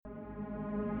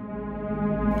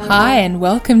Hi, and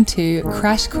welcome to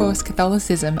Crash Course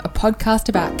Catholicism, a podcast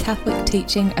about Catholic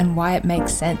teaching and why it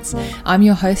makes sense. I'm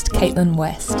your host, Caitlin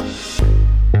West.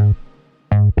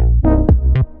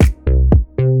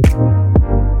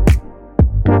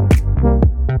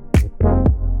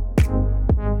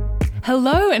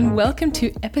 Hello and welcome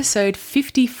to episode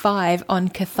 55 on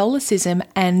Catholicism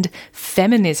and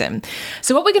Feminism.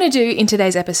 So what we're going to do in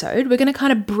today's episode, we're going to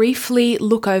kind of briefly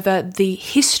look over the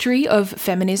history of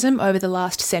feminism over the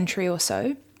last century or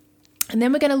so. And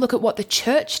then we're going to look at what the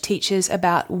church teaches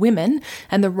about women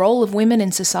and the role of women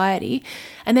in society.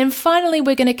 And then finally,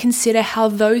 we're going to consider how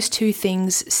those two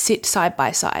things sit side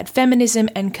by side, feminism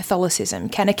and Catholicism.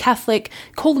 Can a Catholic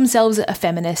call themselves a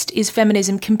feminist? Is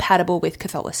feminism compatible with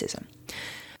Catholicism?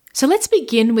 So let's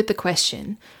begin with the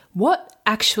question, what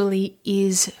actually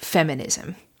is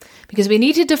feminism? Because we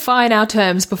need to define our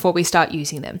terms before we start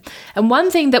using them. And one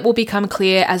thing that will become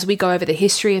clear as we go over the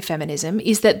history of feminism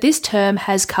is that this term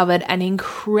has covered an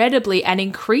incredibly and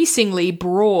increasingly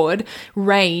broad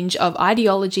range of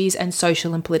ideologies and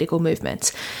social and political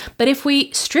movements. But if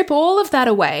we strip all of that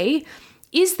away,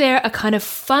 is there a kind of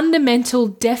fundamental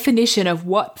definition of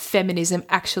what feminism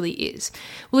actually is?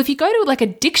 Well, if you go to like a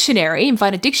dictionary and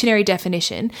find a dictionary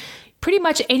definition, pretty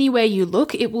much anywhere you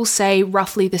look, it will say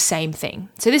roughly the same thing.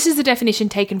 So this is the definition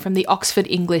taken from the Oxford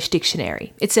English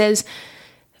Dictionary. It says,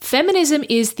 feminism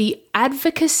is the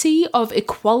advocacy of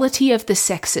equality of the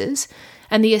sexes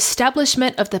and the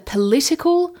establishment of the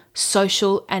political,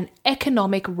 social, and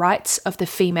economic rights of the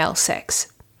female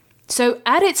sex. So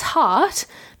at its heart,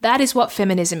 that is what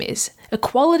feminism is,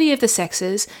 equality of the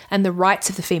sexes and the rights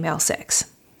of the female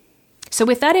sex. So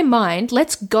with that in mind,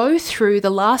 let's go through the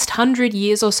last 100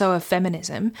 years or so of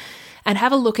feminism and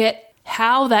have a look at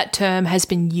how that term has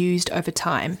been used over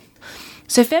time.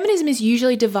 So feminism is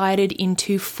usually divided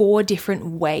into 4 different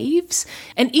waves,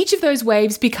 and each of those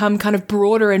waves become kind of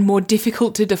broader and more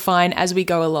difficult to define as we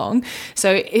go along.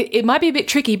 So it might be a bit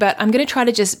tricky, but I'm going to try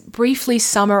to just briefly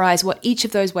summarize what each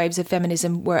of those waves of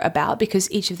feminism were about because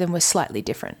each of them was slightly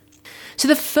different. So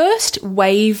the first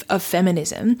wave of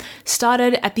feminism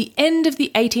started at the end of the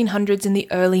 1800s and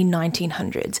the early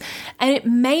 1900s, and it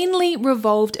mainly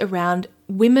revolved around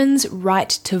women's right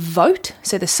to vote,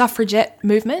 so the suffragette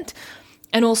movement,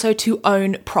 and also to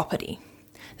own property.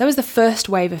 That was the first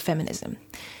wave of feminism.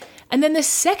 And then the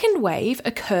second wave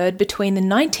occurred between the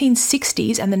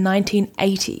 1960s and the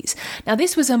 1980s. Now,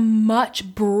 this was a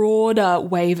much broader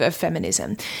wave of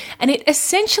feminism, and it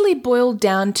essentially boiled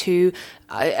down to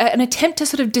an attempt to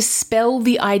sort of dispel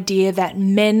the idea that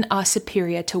men are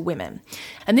superior to women.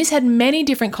 And this had many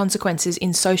different consequences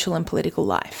in social and political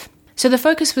life. So the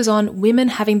focus was on women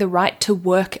having the right to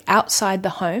work outside the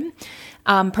home,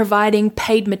 providing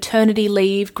paid maternity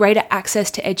leave, greater access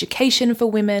to education for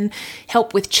women,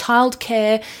 help with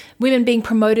childcare, women being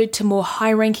promoted to more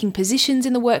high-ranking positions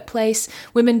in the workplace,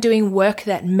 women doing work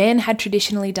that men had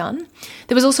traditionally done.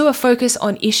 There was also a focus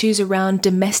on issues around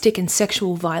domestic and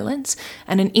sexual violence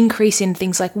and an increase in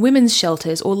things like women's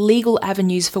shelters or legal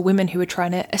avenues for women who were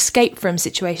trying to escape from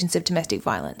situations of domestic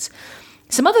violence.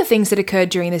 Some other things that occurred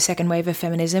during the second wave of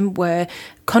feminism were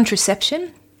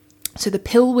contraception. So the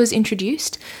pill was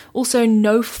introduced, also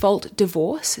no-fault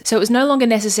divorce. So it was no longer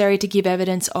necessary to give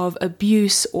evidence of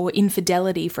abuse or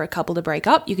infidelity for a couple to break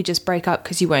up. You could just break up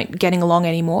because you weren't getting along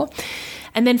anymore.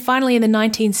 And then finally in the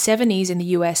 1970s in the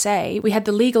USA, we had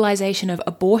the legalization of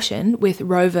abortion with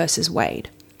Roe versus Wade.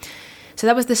 So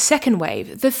that was the second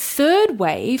wave. The third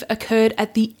wave occurred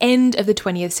at the end of the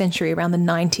 20th century, around the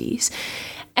 90s.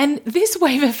 And this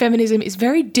wave of feminism is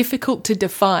very difficult to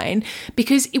define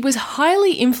because it was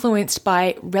highly influenced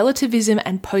by relativism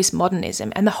and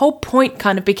postmodernism. And the whole point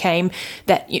kind of became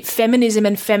that feminism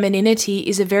and femininity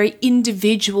is a very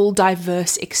individual,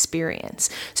 diverse experience.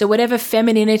 So whatever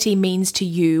femininity means to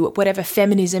you, whatever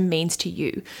feminism means to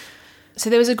you. So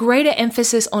there was a greater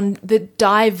emphasis on the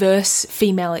diverse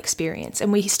female experience, and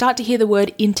we start to hear the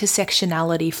word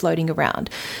intersectionality floating around.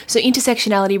 So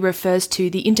intersectionality refers to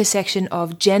the intersection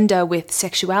of gender with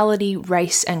sexuality,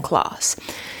 race, and class.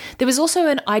 There was also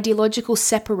an ideological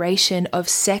separation of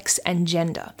sex and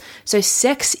gender. So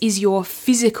sex is your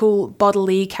physical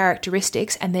bodily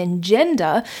characteristics, and then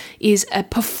gender is a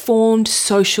performed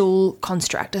social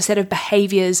construct, a set of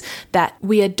behaviors that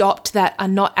we adopt that are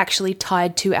not actually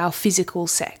tied to our physical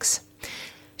sex.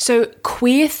 So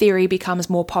queer theory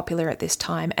becomes more popular at this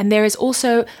time, and there is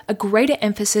also a greater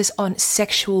emphasis on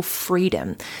sexual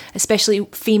freedom, especially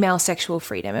female sexual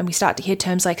freedom, and we start to hear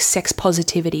terms like sex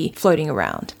positivity floating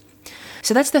around.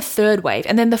 So that's the third wave.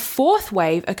 And then the fourth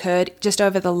wave occurred just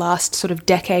over the last sort of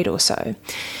decade or so.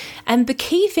 And the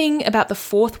key thing about the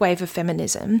fourth wave of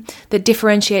feminism that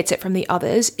differentiates it from the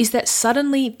others is that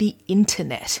suddenly the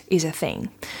internet is a thing.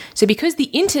 So because the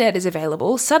internet is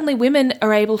available, suddenly women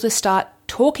are able to start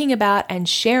talking about and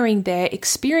sharing their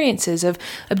experiences of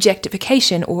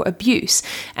objectification or abuse.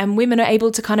 And women are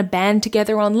able to kind of band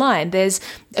together online. There's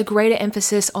a greater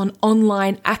emphasis on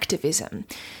online activism.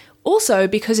 Also,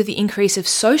 because of the increase of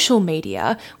social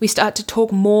media, we start to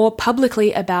talk more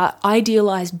publicly about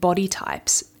idealized body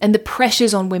types and the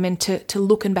pressures on women to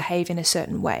look and behave in a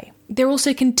certain way. There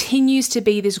also continues to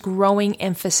be this growing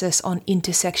emphasis on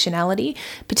intersectionality,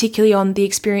 particularly on the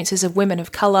experiences of women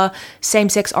of colour,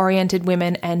 same-sex oriented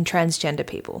women, and transgender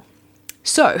people.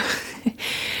 So,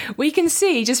 we can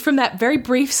see just from that very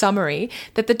brief summary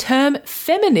that the term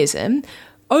feminism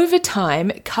over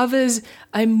time covers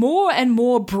a more and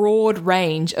more broad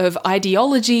range of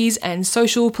ideologies and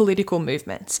social political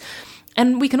movements.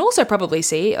 And we can also probably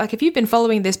see, like if you've been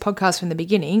following this podcast from the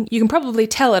beginning, you can probably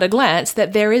tell at a glance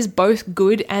that there is both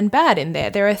good and bad in there.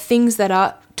 There are things that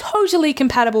are totally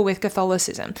compatible with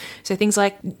Catholicism. So things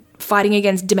like fighting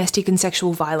against domestic and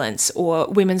sexual violence, or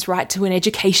women's right to an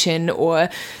education, or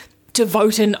to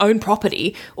vote and own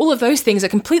property. All of those things are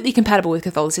completely compatible with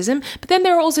Catholicism, but then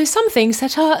there are also some things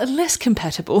that are less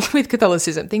compatible with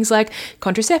Catholicism, things like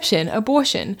contraception,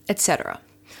 abortion, etc.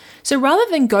 So rather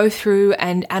than go through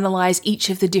and analyze each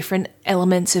of the different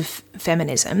elements of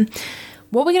feminism,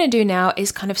 what we're going to do now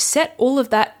is kind of set all of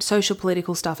that social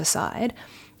political stuff aside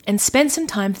and spend some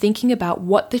time thinking about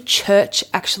what the church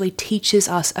actually teaches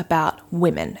us about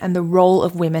women and the role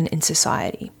of women in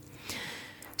society.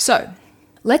 So,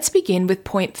 let's begin with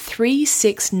point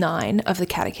 369 of the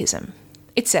Catechism.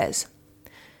 It says,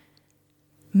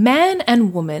 "Man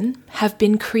and woman have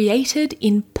been created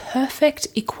in perfect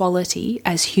equality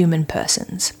as human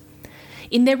persons,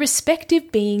 in their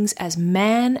respective beings as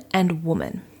man and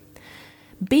woman.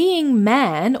 Being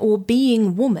man or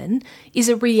being woman is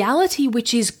a reality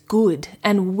which is good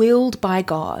and willed by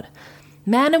God.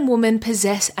 Man and woman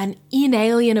possess an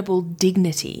inalienable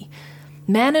dignity.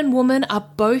 Man and woman are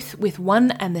both with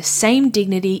one and the same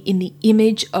dignity in the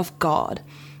image of God.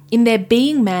 In their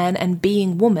being man and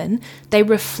being woman, they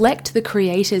reflect the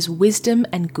Creator's wisdom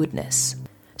and goodness."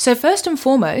 So first and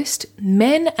foremost,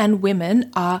 men and women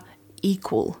are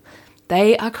equal.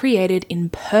 They are created in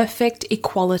perfect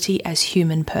equality as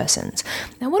human persons.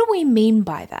 Now, what do we mean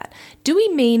by that? Do we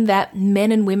mean that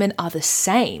men and women are the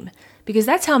same? Because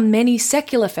that's how many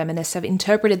secular feminists have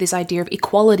interpreted this idea of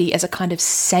equality as a kind of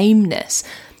sameness.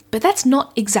 But that's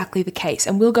not exactly the case,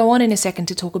 and we'll go on in a second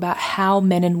to talk about how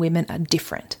men and women are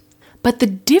different. But the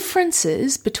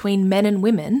differences between men and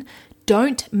women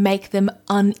don't make them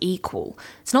unequal.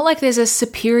 It's not like there's a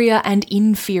superior and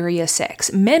inferior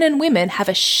sex. Men and women have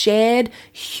a shared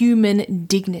human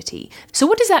dignity. So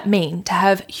what does that mean to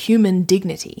have human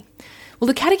dignity? Well,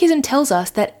 the Catechism tells us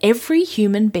that every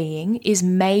human being is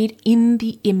made in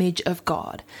the image of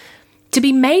God. To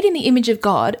be made in the image of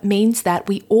God means that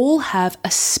we all have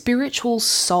a spiritual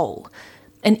soul,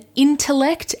 an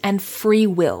intellect and free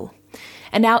will.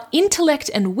 And our intellect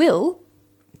and will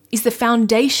is the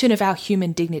foundation of our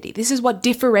human dignity. This is what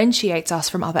differentiates us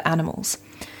from other animals.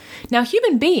 Now,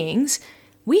 human beings,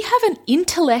 we have an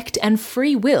intellect and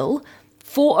free will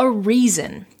for a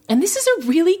reason. And this is a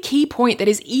really key point that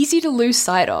is easy to lose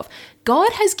sight of.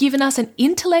 God has given us an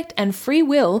intellect and free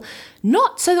will,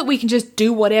 not so that we can just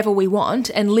do whatever we want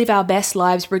and live our best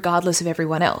lives regardless of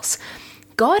everyone else.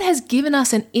 God has given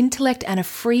us an intellect and a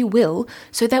free will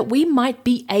so that we might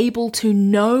be able to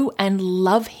know and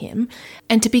love Him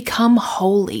and to become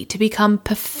holy, to become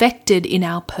perfected in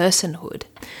our personhood.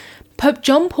 Pope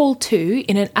John Paul II,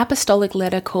 in an apostolic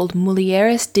letter called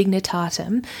Mulieris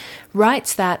Dignitatem,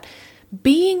 writes that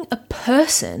being a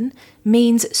person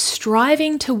means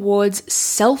striving towards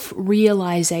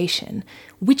self-realization,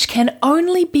 which can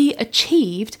only be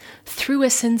achieved through a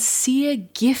sincere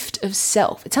gift of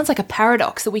self. It sounds like a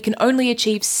paradox that we can only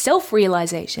achieve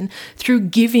self-realization through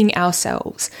giving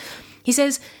ourselves. He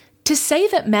says, to say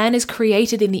that man is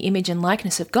created in the image and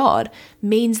likeness of God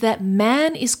means that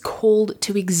man is called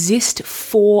to exist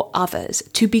for others,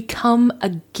 to become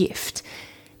a gift.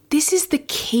 This is the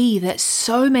key that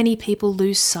so many people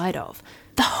lose sight of.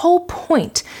 The whole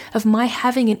point of my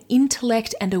having an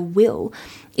intellect and a will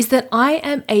is that I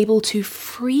am able to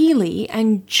freely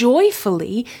and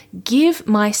joyfully give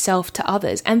myself to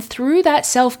others, and through that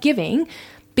self-giving,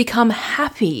 become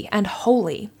happy and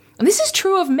holy. And this is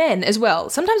true of men as well.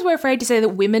 Sometimes we're afraid to say that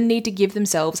women need to give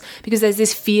themselves because there's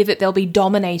this fear that they'll be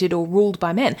dominated or ruled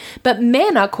by men. But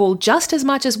men are called just as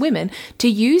much as women to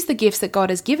use the gifts that God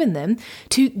has given them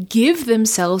to give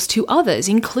themselves to others,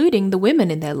 including the women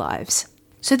in their lives.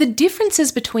 So the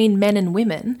differences between men and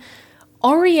women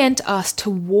orient us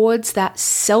towards that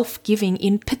self-giving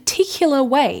in particular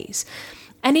ways.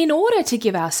 And in order to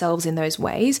give ourselves in those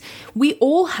ways, we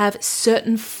all have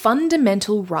certain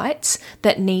fundamental rights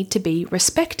that need to be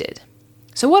respected.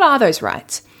 So what are those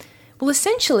rights? Well,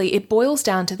 essentially, it boils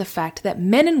down to the fact that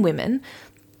men and women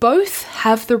both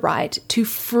have the right to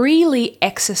freely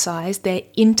exercise their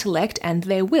intellect and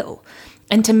their will,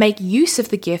 and to make use of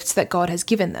the gifts that God has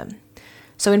given them.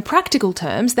 So in practical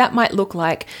terms, that might look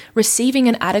like receiving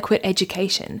an adequate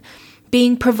education,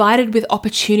 being provided with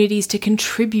opportunities to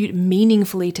contribute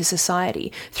meaningfully to society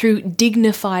through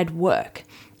dignified work,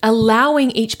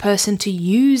 allowing each person to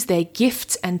use their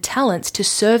gifts and talents to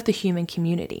serve the human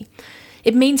community.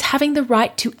 It means having the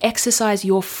right to exercise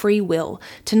your free will,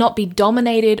 to not be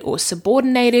dominated or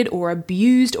subordinated or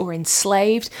abused or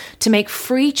enslaved, to make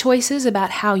free choices about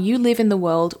how you live in the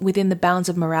world within the bounds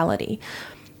of morality.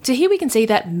 So here we can see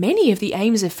that many of the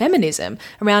aims of feminism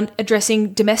around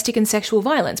addressing domestic and sexual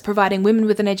violence, providing women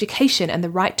with an education and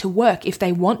the right to work if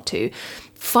they want to,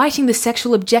 fighting the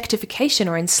sexual objectification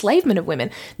or enslavement of women,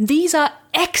 these are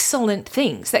excellent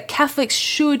things that Catholics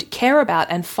should care about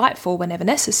and fight for whenever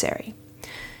necessary.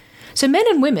 So men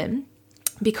and women,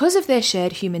 because of their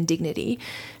shared human dignity,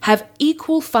 have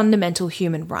equal fundamental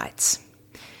human rights.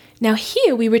 Now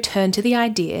here we return to the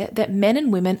idea that men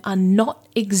and women are not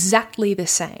exactly the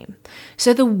same.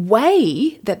 So the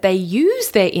way that they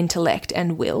use their intellect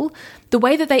and will, the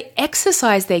way that they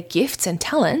exercise their gifts and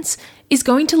talents is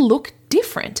going to look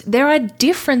different. There are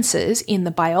differences in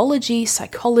the biology,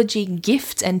 psychology,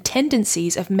 gifts and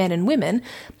tendencies of men and women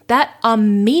that are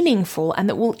meaningful and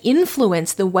that will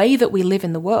influence the way that we live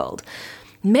in the world.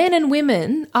 Men and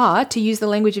women are, to use the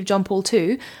language of John Paul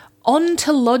II,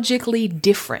 ontologically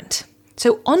different.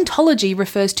 So ontology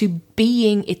refers to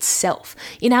being itself.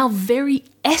 In our very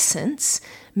essence,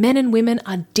 men and women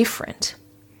are different.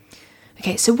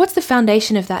 Okay, so what's the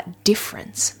foundation of that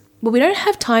difference? Well, we don't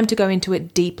have time to go into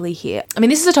it deeply here. I mean,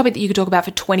 this is a topic that you could talk about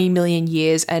for 20 million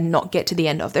years and not get to the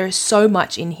end of. There is so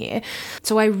much in here.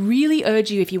 So I really urge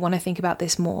you, if you want to think about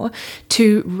this more,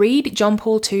 to read John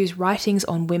Paul II's writings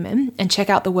on women and check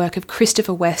out the work of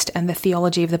Christopher West and the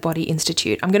Theology of the Body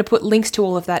Institute. I'm going to put links to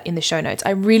all of that in the show notes.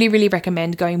 I really, really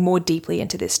recommend going more deeply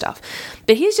into this stuff.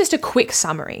 But here's just a quick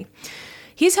summary.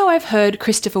 Here's how I've heard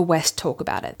Christopher West talk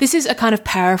about it. This is a kind of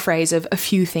paraphrase of a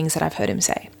few things that I've heard him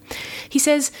say. He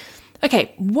says,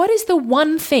 okay, what is the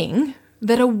one thing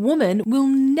that a woman will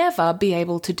never be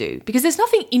able to do? Because there's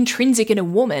nothing intrinsic in a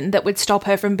woman that would stop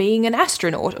her from being an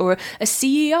astronaut or a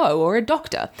CEO or a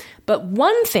doctor. But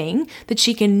one thing that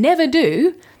she can never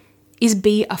do is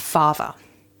be a father.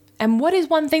 And what is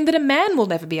one thing that a man will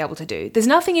never be able to do? There's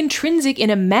nothing intrinsic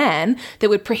in a man that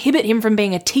would prohibit him from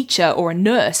being a teacher or a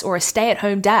nurse or a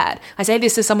stay-at-home dad. I say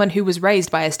this as someone who was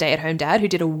raised by a stay-at-home dad who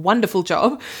did a wonderful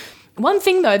job. One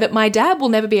thing, though, that my dad will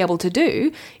never be able to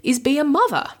do is be a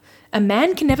mother. A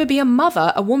man can never be a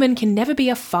mother, a woman can never be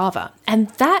a father. And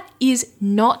that is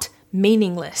not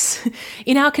meaningless.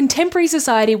 In our contemporary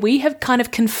society, we have kind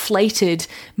of conflated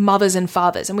mothers and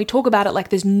fathers, and we talk about it like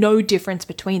there's no difference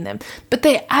between them. But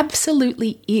there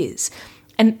absolutely is.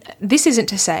 And this isn't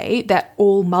to say that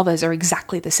all mothers are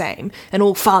exactly the same and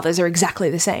all fathers are exactly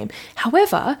the same.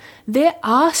 However, there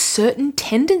are certain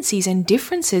tendencies and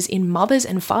differences in mothers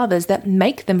and fathers that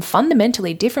make them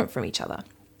fundamentally different from each other.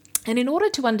 And in order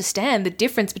to understand the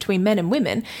difference between men and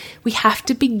women, we have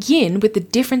to begin with the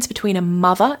difference between a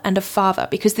mother and a father,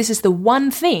 because this is the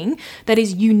one thing that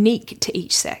is unique to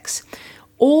each sex.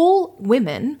 All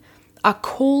women are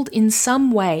called in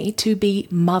some way to be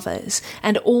mothers,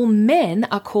 and all men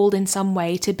are called in some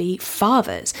way to be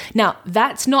fathers. Now,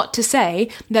 that's not to say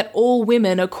that all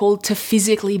women are called to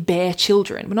physically bear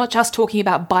children. We're not just talking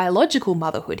about biological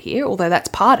motherhood here, although that's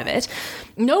part of it.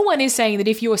 No one is saying that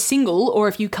if you're single or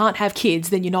if you can't have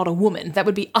kids, then you're not a woman. That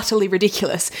would be utterly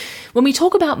ridiculous. When we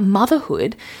talk about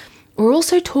motherhood, we're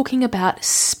also talking about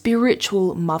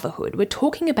spiritual motherhood. We're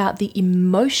talking about the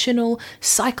emotional,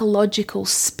 psychological,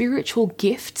 spiritual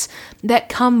gifts that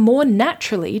come more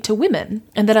naturally to women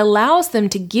and that allows them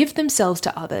to give themselves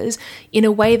to others in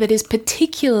a way that is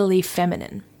particularly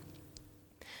feminine.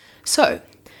 So,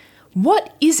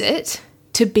 what is it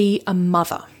to be a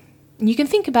mother? You can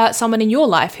think about someone in your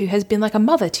life who has been like a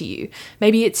mother to you.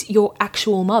 Maybe it's your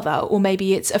actual mother, or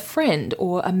maybe it's a friend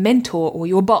or a mentor or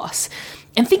your boss.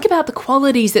 And think about the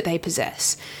qualities that they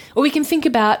possess. Or we can think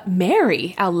about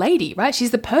Mary, our lady, right? She's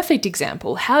the perfect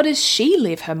example. How does she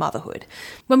live her motherhood?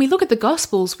 When we look at the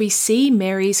Gospels, we see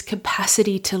Mary's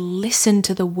capacity to listen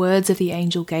to the words of the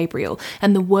angel Gabriel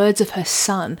and the words of her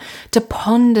son, to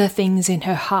ponder things in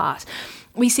her heart.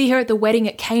 We see her at the wedding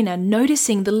at Cana,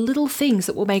 noticing the little things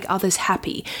that will make others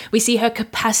happy. We see her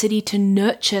capacity to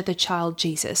nurture the child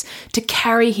Jesus, to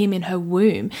carry him in her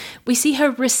womb. We see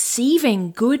her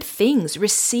receiving good things,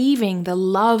 receiving the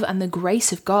love and the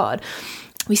grace of God.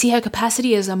 We see her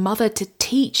capacity as a mother to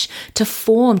teach, to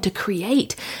form, to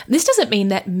create. This doesn't mean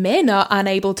that men are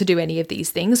unable to do any of these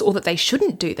things or that they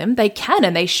shouldn't do them. They can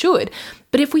and they should.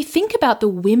 But if we think about the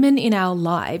women in our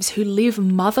lives who live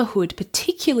motherhood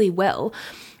particularly well,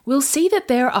 we'll see that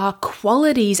there are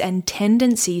qualities and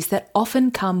tendencies that often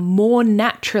come more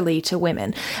naturally to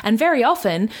women. And very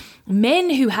often, men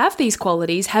who have these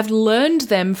qualities have learned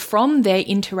them from their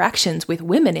interactions with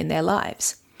women in their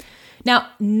lives. Now,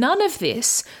 none of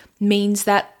this means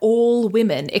that all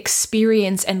women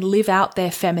experience and live out their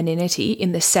femininity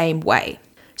in the same way.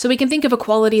 So we can think of a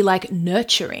quality like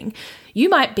nurturing. You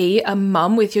might be a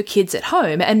mum with your kids at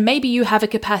home, and maybe you have a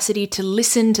capacity to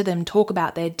listen to them talk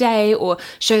about their day or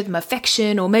show them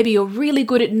affection, or maybe you're really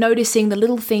good at noticing the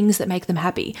little things that make them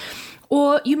happy.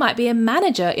 Or you might be a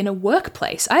manager in a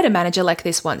workplace. I had a manager like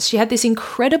this once. She had this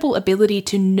incredible ability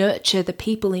to nurture the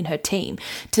people in her team,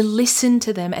 to listen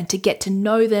to them and to get to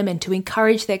know them and to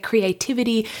encourage their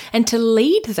creativity and to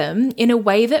lead them in a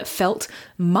way that felt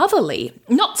motherly.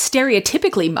 Not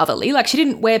stereotypically motherly, like she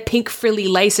didn't wear pink frilly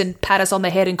lace and pat us on the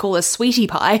head and call us sweetie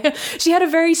pie. She had a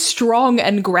very strong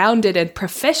and grounded and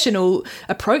professional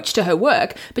approach to her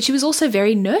work, but she was also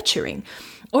very nurturing.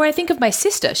 Or I think of my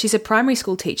sister. She's a primary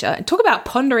school teacher. And talk about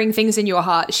pondering things in your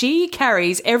heart. She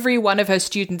carries every one of her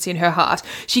students in her heart.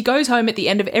 She goes home at the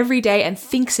end of every day and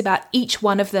thinks about each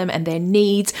one of them and their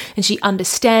needs, and she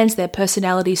understands their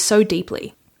personalities so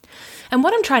deeply. And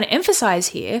what I'm trying to emphasize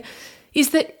here is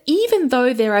that even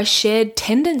though there are shared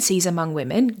tendencies among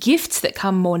women, gifts that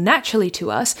come more naturally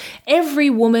to us, every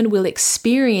woman will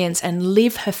experience and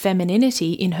live her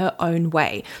femininity in her own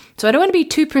way. So I don't want to be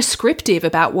too prescriptive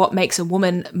about what makes a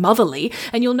woman motherly.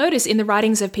 And you'll notice in the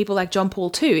writings of people like John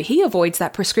Paul II, he avoids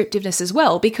that prescriptiveness as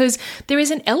well, because there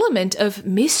is an element of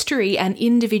mystery and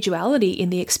individuality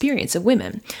in the experience of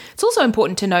women. It's also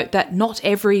important to note that not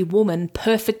every woman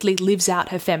perfectly lives out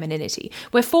her femininity.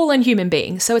 We're fallen human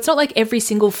beings, so it's not like every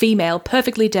single female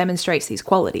perfectly demonstrates these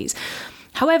qualities.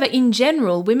 However, in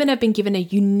general, women have been given a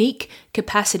unique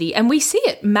capacity, and we see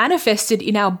it manifested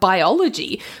in our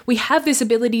biology. We have this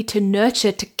ability to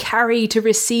nurture, to carry, to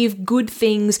receive good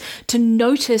things, to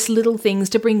notice little things,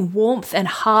 to bring warmth and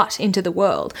heart into the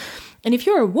world. And if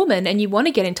you're a woman and you want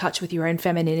to get in touch with your own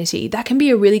femininity, that can be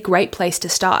a really great place to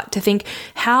start, to think,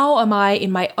 how am I,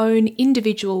 in my own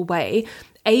individual way,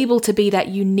 able to be that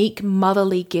unique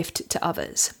motherly gift to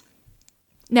others?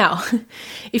 Now,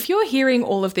 if you're hearing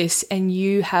all of this and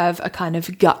you have a kind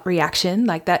of gut reaction,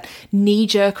 like that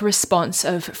knee-jerk response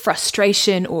of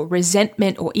frustration or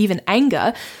resentment or even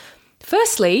anger,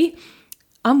 firstly,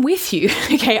 I'm with you.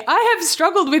 Okay, I have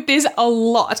struggled with this a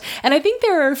lot, and I think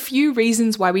there are a few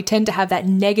reasons why we tend to have that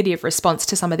negative response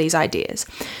to some of these ideas.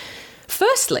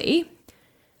 Firstly,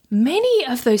 many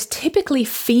of those typically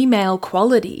female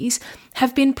qualities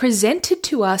have been presented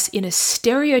to us in a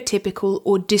stereotypical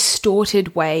or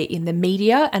distorted way in the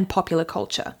media and popular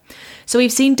culture. So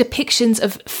we've seen depictions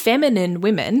of feminine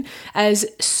women as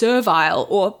servile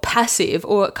or passive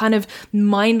or kind of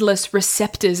mindless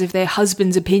receptors of their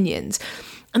husband's opinions.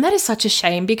 And that is such a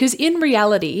shame, because in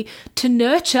reality, to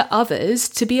nurture others,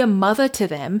 to be a mother to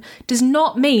them, does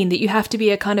not mean that you have to be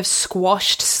a kind of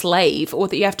squashed slave or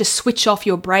that you have to switch off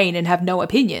your brain and have no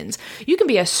opinions. You can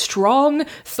be a strong,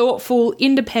 thoughtful,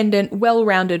 independent,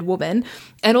 well-rounded woman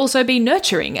and also be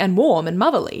nurturing and warm and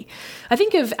motherly. I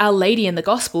think of Our Lady in the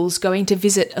Gospels going to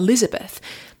visit Elizabeth.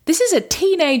 This is a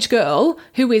teenage girl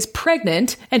who is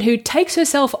pregnant and who takes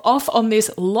herself off on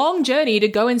this long journey to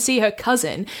go and see her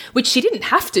cousin, which she didn't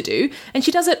have to do, and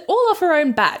she does it all off her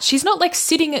own bat. She's not like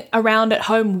sitting around at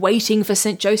home waiting for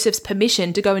St. Joseph's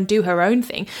permission to go and do her own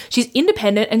thing. She's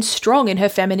independent and strong in her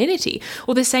femininity.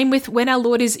 Or the same with when our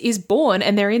Lord is born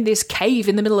and they're in this cave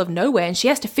in the middle of nowhere and she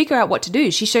has to figure out what to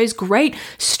do. She shows great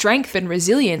strength and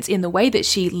resilience in the way that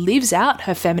she lives out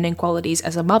her feminine qualities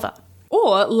as a mother.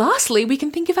 Or lastly, we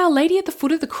can think of Our Lady at the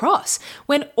foot of the cross.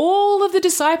 When all of the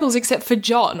disciples, except for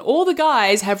John, all the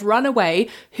guys have run away,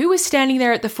 who is standing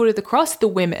there at the foot of the cross? The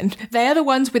women. They are the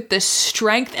ones with the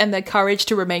strength and the courage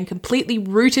to remain completely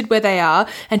rooted where they are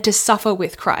and to suffer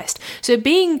with Christ. So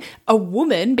being a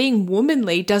woman, being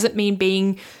womanly, doesn't mean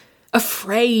being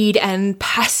afraid and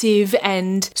passive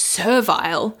and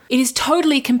servile. It is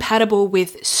totally compatible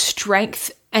with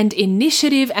strength and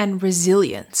initiative and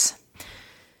resilience.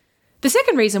 The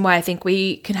second reason why I think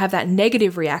we can have that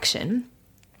negative reaction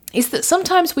is that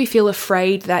sometimes we feel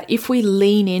afraid that if we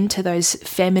lean into those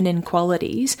feminine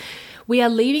qualities, we are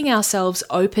leaving ourselves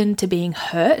open to being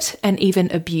hurt and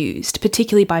even abused,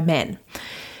 particularly by men.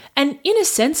 And in a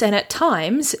sense, and at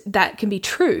times, that can be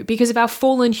true because of our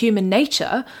fallen human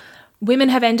nature. Women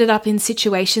have ended up in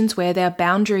situations where their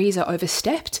boundaries are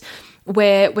overstepped,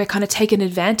 where we're kind of taken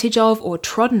advantage of or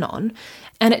trodden on.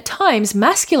 And at times,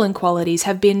 masculine qualities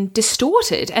have been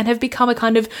distorted and have become a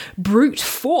kind of brute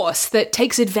force that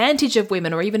takes advantage of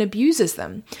women or even abuses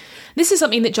them. This is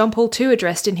something that John Paul II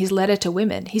addressed in his letter to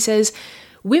women. He says,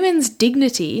 "Women's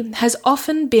dignity has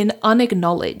often been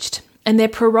unacknowledged and their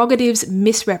prerogatives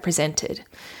misrepresented.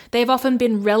 They have often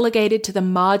been relegated to the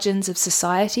margins of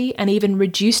society and even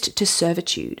reduced to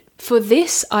servitude. For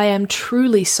this, I am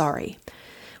truly sorry.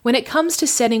 When it comes to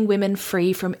setting women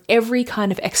free from every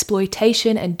kind of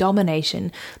exploitation and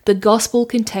domination, the gospel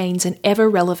contains an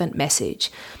ever-relevant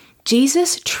message.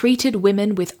 Jesus treated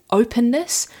women with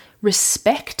openness,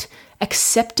 respect,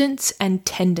 acceptance, and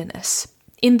tenderness.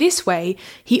 In this way,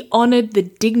 he honored the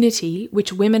dignity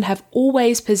which women have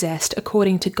always possessed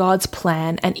according to God's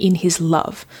plan and in his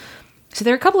love." So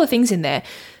there are a couple of things in there.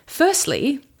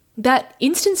 Firstly, that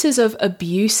instances of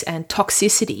abuse and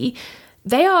toxicity,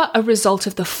 they are a result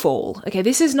of the fall. Okay,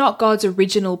 this is not God's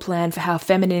original plan for how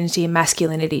femininity and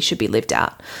masculinity should be lived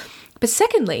out. But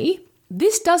secondly,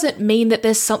 this doesn't mean that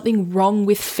there's something wrong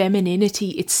with femininity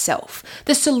itself.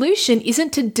 The solution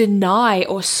isn't to deny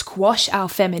or squash our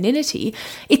femininity,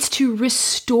 it's to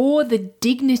restore the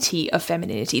dignity of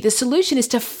femininity. The solution is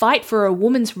to fight for a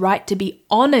woman's right to be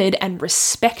honored and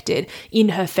respected in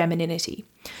her femininity.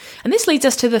 And this leads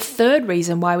us to the third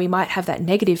reason why we might have that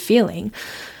negative feeling,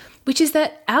 which is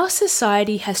that our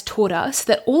society has taught us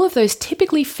that all of those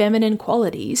typically feminine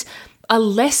qualities are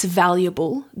less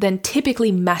valuable than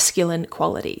typically masculine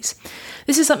qualities.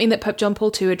 This is something that Pope John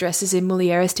Paul II addresses in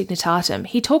Mulieris Dignitatem.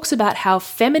 He talks about how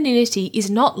femininity is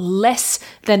not less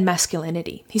than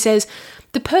masculinity. He says,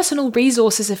 "The personal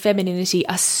resources of femininity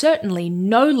are certainly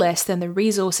no less than the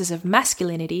resources of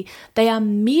masculinity. They are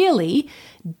merely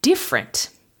different.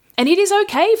 And it is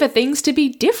okay for things to be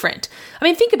different." I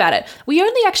mean, think about it. We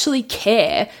only actually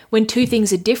care when two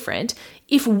things are different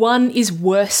if one is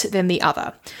worse than the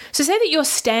other. So say that you're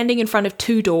standing in front of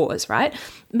two doors, right?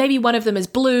 Maybe one of them is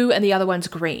blue and the other one's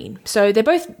green. So they're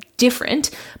both different,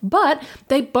 but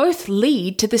they both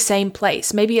lead to the same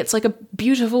place. Maybe it's like a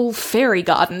beautiful fairy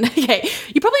garden. Okay,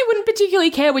 you probably wouldn't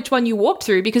particularly care which one you walked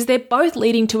through because they're both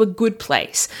leading to a good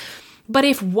place. But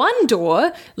if one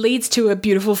door leads to a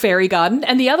beautiful fairy garden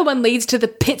and the other one leads to the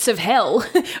pits of hell,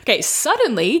 okay,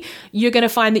 suddenly you're going to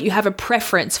find that you have a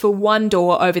preference for one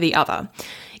door over the other.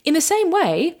 In the same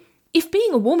way, if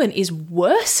being a woman is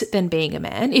worse than being a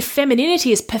man, if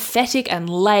femininity is pathetic and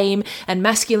lame and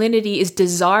masculinity is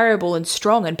desirable and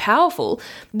strong and powerful,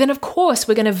 then of course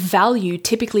we're going to value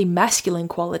typically masculine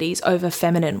qualities over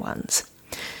feminine ones.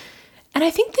 And I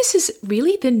think this is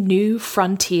really the new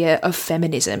frontier of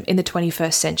feminism in the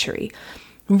 21st century,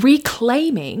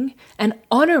 reclaiming and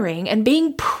honouring and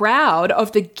being proud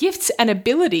of the gifts and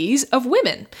abilities of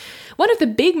women. One of the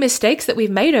big mistakes that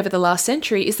we've made over the last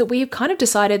century is that we have kind of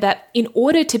decided that in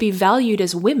order to be valued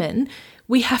as women,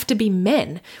 we have to be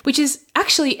men, which is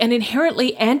actually an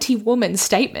inherently anti-woman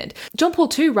statement. John Paul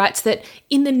II writes that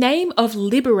in the name of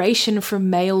liberation from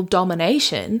male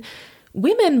domination,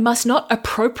 women must not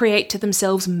appropriate to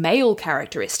themselves male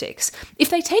characteristics. If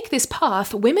they take this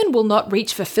path, women will not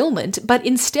reach fulfillment, but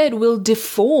instead will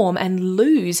deform and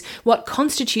lose what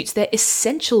constitutes their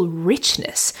essential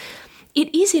richness.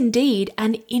 It is indeed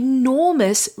an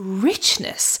enormous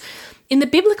richness. In the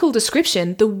biblical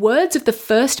description, the words of the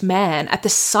first man at the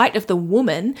sight of the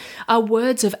woman are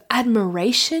words of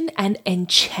admiration and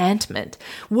enchantment,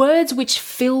 words which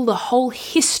fill the whole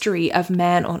history of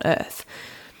man on earth.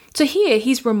 So here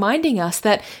he's reminding us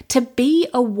that to be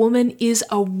a woman is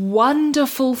a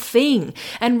wonderful thing.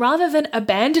 And rather than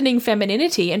abandoning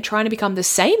femininity and trying to become the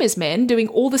same as men, doing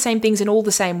all the same things in all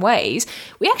the same ways,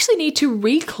 we actually need to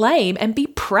reclaim and be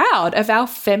proud of our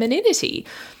femininity.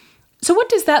 So what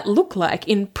does that look like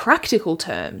in practical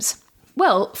terms?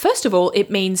 Well, first of all,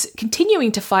 it means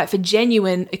continuing to fight for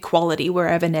genuine equality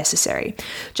wherever necessary.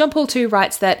 John Paul II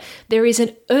writes that there is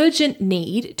an urgent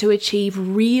need to achieve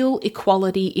real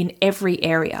equality in every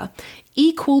area.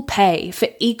 Equal pay for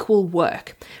equal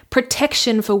work,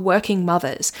 protection for working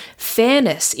mothers,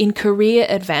 fairness in career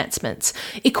advancements,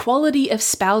 equality of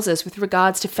spouses with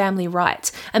regards to family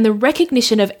rights, and the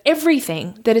recognition of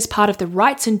everything that is part of the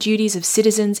rights and duties of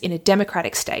citizens in a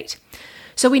democratic state.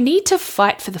 So we need to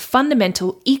fight for the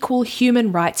fundamental equal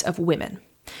human rights of women.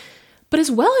 But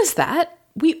as well as that,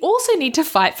 we also need to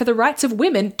fight for the rights of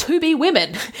women to be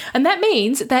women. And that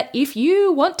means that if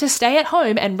you want to stay at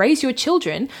home and raise your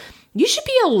children, you should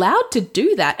be allowed to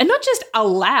do that. And not just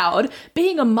allowed,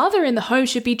 being a mother in the home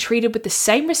should be treated with the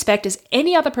same respect as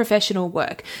any other professional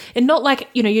work. And not like,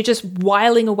 you're just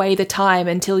whiling away the time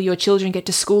until your children get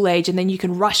to school age and then you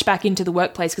can rush back into the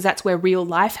workplace because that's where real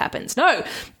life happens. No,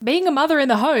 being a mother in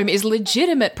the home is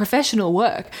legitimate professional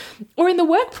work. Or in the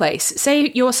workplace,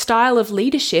 say your style of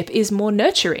leadership is more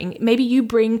nurturing. Maybe you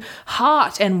bring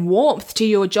heart and warmth to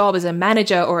your job as a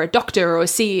manager or a doctor or a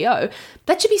CEO.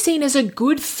 That should be seen as a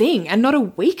good thing and not a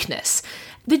weakness.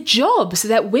 The jobs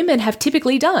that women have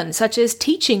typically done, such as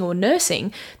teaching or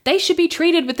nursing, they should be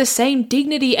treated with the same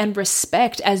dignity and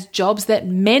respect as jobs that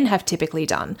men have typically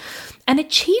done. And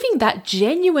achieving that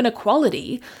genuine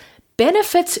equality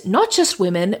benefits not just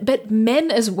women, but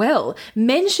men as well.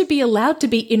 Men should be allowed to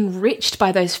be enriched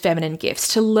by those feminine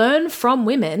gifts, to learn from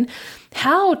women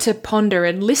how to ponder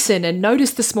and listen and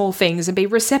notice the small things and be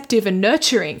receptive and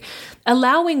nurturing.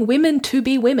 Allowing women to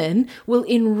be women will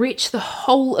enrich the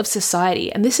whole of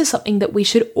society, and this is something that we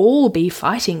should all be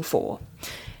fighting for.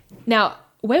 Now,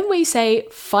 when we say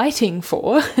fighting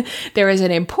for, there is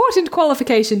an important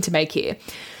qualification to make here.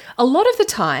 A lot of the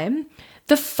time,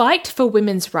 the fight for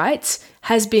women's rights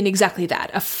has been exactly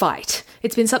that, a fight.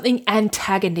 It's been something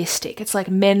antagonistic. It's like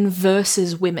men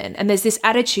versus women. And there's this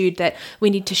attitude that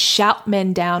we need to shout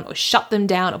men down or shut them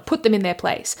down or put them in their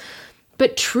place.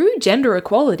 But true gender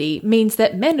equality means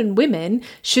that men and women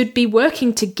should be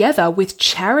working together with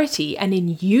charity and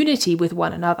in unity with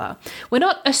one another. We're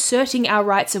not asserting our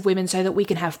rights of women so that we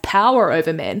can have power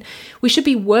over men. We should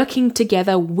be working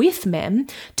together with men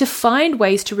to find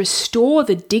ways to restore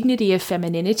the dignity of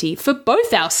femininity for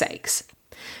both our sakes.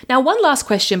 Now, one last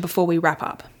question before we wrap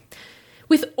up.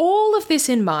 With all of this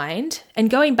in mind, and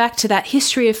going back to that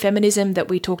history of feminism that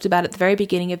we talked about at the very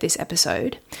beginning of this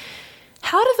episode,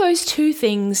 how do those two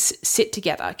things sit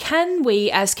together? Can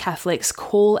we as Catholics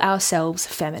call ourselves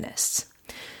feminists?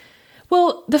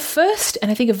 Well, the first, and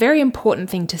I think a very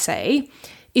important thing to say,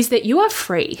 is that you are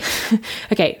free.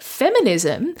 Okay,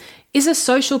 feminism is a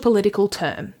social political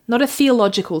term, not a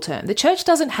theological term. The church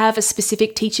doesn't have a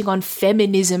specific teaching on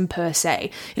feminism per se.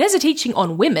 It has a teaching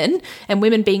on women and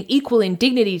women being equal in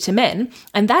dignity to men,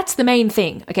 and that's the main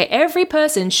thing. Okay, every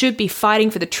person should be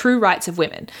fighting for the true rights of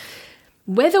women.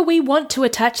 Whether we want to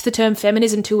attach the term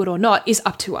feminism to it or not is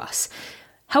up to us.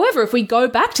 However, if we go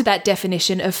back to that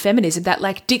definition of feminism, that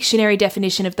like dictionary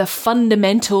definition of the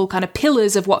fundamental kind of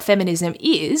pillars of what feminism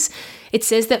is, it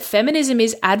says that feminism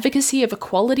is advocacy of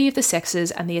equality of the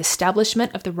sexes and the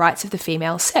establishment of the rights of the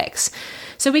female sex.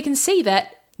 So we can see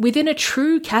that within a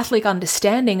true Catholic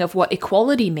understanding of what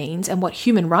equality means and what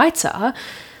human rights are,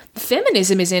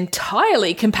 feminism is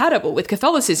entirely compatible with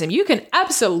Catholicism. You can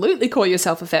absolutely call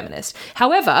yourself a feminist.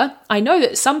 However, I know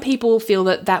that some people feel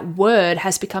that that word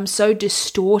has become so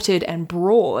distorted and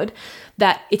broad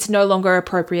that it's no longer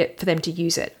appropriate for them to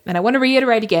use it. And I want to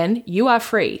reiterate again, you are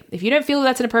free. If you don't feel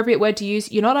that's an appropriate word to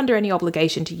use, you're not under any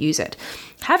obligation to use it.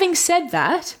 Having said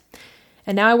that,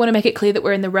 and now I want to make it clear that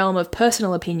we're in the realm of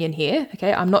personal opinion here,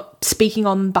 okay? I'm not speaking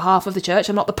on behalf of the church.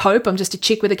 I'm not the Pope. I'm just a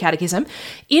chick with a catechism.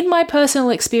 In my personal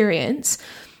experience,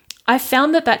 I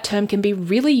found that that term can be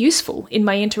really useful in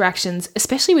my interactions,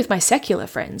 especially with my secular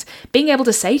friends, being able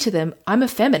to say to them, I'm a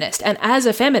feminist, and as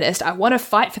a feminist, I want to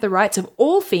fight for the rights of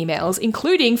all females,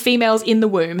 including females in the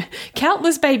womb.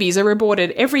 Countless babies are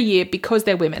aborted every year because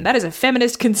they're women. That is a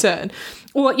feminist concern.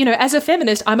 Or, as a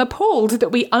feminist, I'm appalled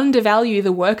that we undervalue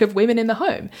the work of women in the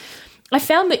home. I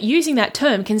found that using that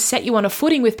term can set you on a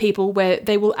footing with people where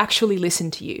they will actually listen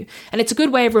to you. And it's a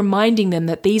good way of reminding them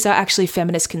that these are actually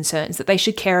feminist concerns, that they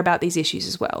should care about these issues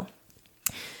as well.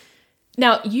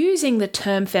 Now, using the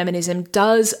term feminism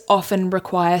does often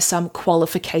require some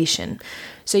qualification.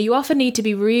 So you often need to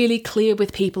be really clear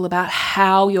with people about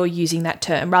how you're using that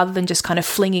term rather than just kind of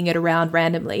flinging it around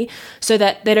randomly so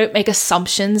that they don't make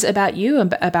assumptions about you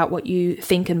and about what you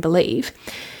think and believe.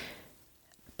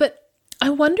 I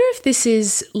wonder if this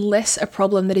is less a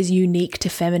problem that is unique to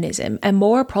feminism and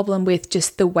more a problem with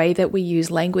just the way that we use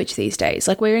language these days.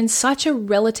 Like, we're in such a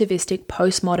relativistic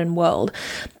postmodern world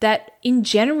that in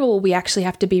general, we actually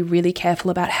have to be really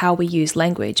careful about how we use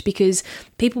language, because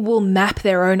people will map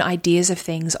their own ideas of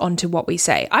things onto what we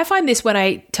say. I find this when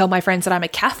I tell my friends that I'm a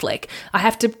Catholic. I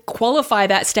have to qualify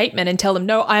that statement and tell them,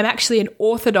 no, I'm actually an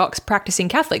Orthodox practicing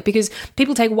Catholic, because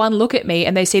people take one look at me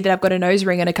and they see that I've got a nose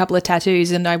ring and a couple of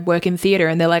tattoos and I work in theatre,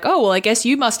 and they're like, oh, well, I guess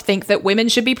you must think that women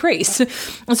should be priests.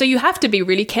 And so you have to be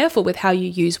really careful with how you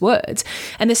use words.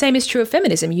 And the same is true of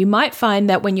feminism. You might find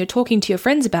that when you're talking to your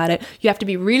friends about it, you have to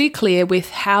be really clear with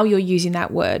how you're using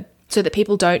that word so that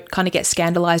people don't kind of get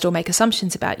scandalized or make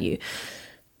assumptions about you.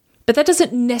 But that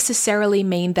doesn't necessarily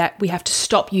mean that we have to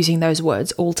stop using those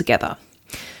words altogether.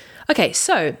 Okay,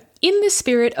 so in the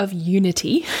spirit of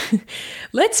unity,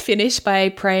 let's finish by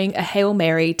praying a Hail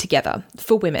Mary together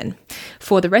for women,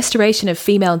 for the restoration of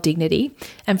female dignity,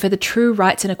 and for the true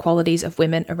rights and equalities of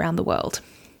women around the world.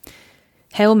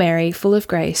 Hail Mary, full of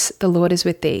grace, the Lord is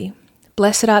with thee.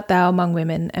 Blessed art thou among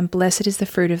women, and blessed is the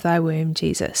fruit of thy womb,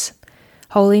 Jesus.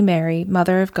 Holy Mary,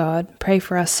 Mother of God, pray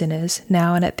for us sinners,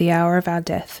 now and at the hour of our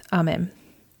death. Amen.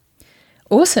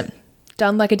 Awesome.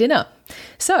 Done like a dinner.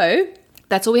 So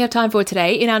that's all we have time for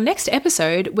today. In our next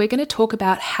episode, we're going to talk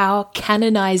about how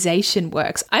canonization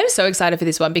works. I'm so excited for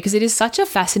this one because it is such a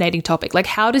fascinating topic. Like,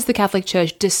 how does the Catholic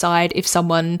Church decide if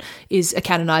someone is a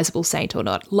canonizable saint or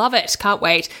not? Love it. Can't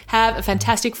wait. Have a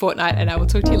fantastic fortnight, and I will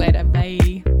talk to you later.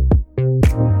 Bye.